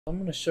I'm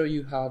going to show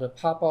you how to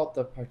pop out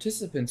the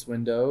participants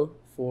window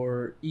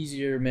for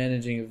easier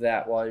managing of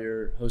that while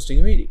you're hosting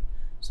a meeting.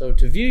 So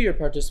to view your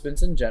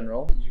participants in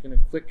general, you're going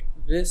to click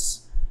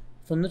this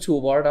from the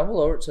toolbar down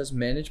below where it says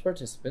Manage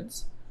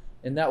Participants,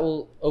 and that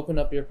will open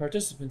up your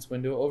participants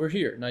window over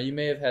here. Now you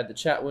may have had the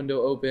chat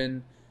window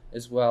open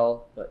as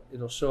well, but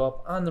it'll show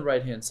up on the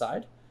right hand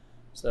side.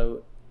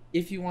 So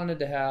if you wanted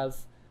to have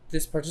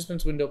this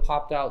participants window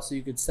popped out so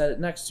you could set it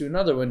next to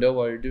another window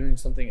while you're doing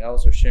something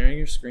else or sharing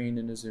your screen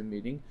in a Zoom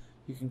meeting,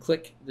 you can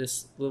click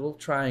this little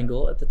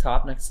triangle at the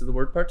top next to the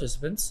word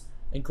participants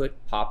and click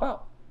pop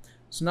out.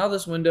 So now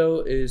this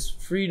window is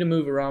free to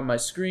move around my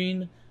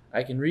screen.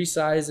 I can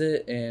resize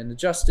it and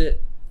adjust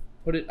it,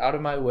 put it out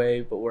of my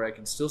way, but where I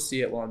can still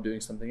see it while I'm doing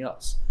something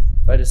else.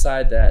 If I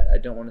decide that I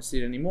don't want to see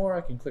it anymore,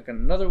 I can click on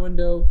another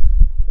window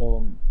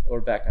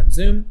or back on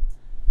Zoom.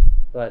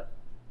 But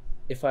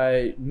if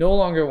I no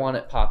longer want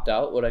it popped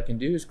out, what I can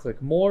do is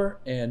click More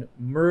and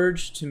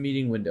Merge to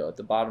Meeting Window at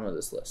the bottom of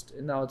this list.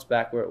 And now it's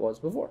back where it was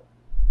before.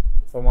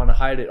 If I want to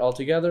hide it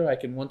altogether, I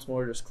can once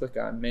more just click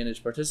on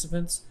Manage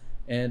Participants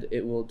and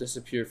it will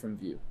disappear from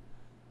view.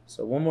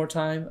 So one more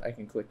time, I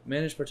can click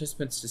Manage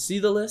Participants to see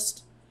the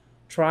list,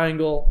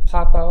 triangle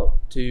pop out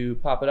to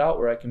pop it out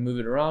where I can move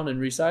it around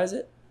and resize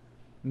it,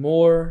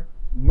 More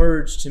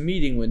Merge to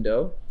Meeting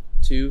Window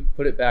to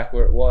put it back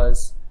where it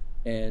was,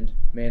 and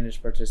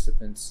Manage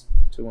Participants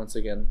to once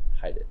again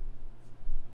hide it.